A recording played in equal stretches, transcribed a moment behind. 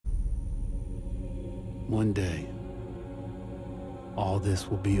One day, all this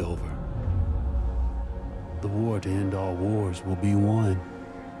will be over. The war to end all wars will be won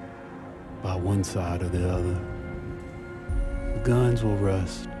by one side or the other. The guns will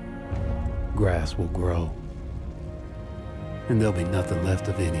rust, grass will grow, and there'll be nothing left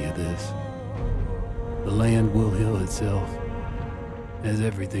of any of this. The land will heal itself, as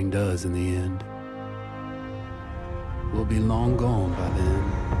everything does in the end. We'll be long gone by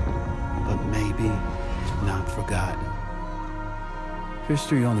then, but maybe not forgotten.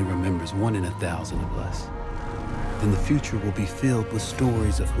 History only remembers 1 in 1,000 of us. Then the future will be filled with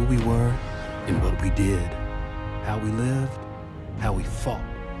stories of who we were and what we did, how we lived, how we fought,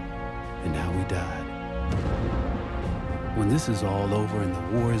 and how we died. When this is all over and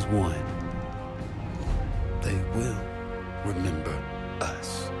the war is won, they will remember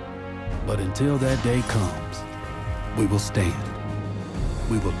us. But until that day comes, we will stand.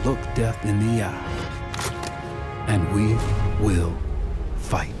 We will look death in the eye, and we will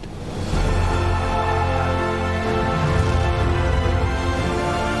fight.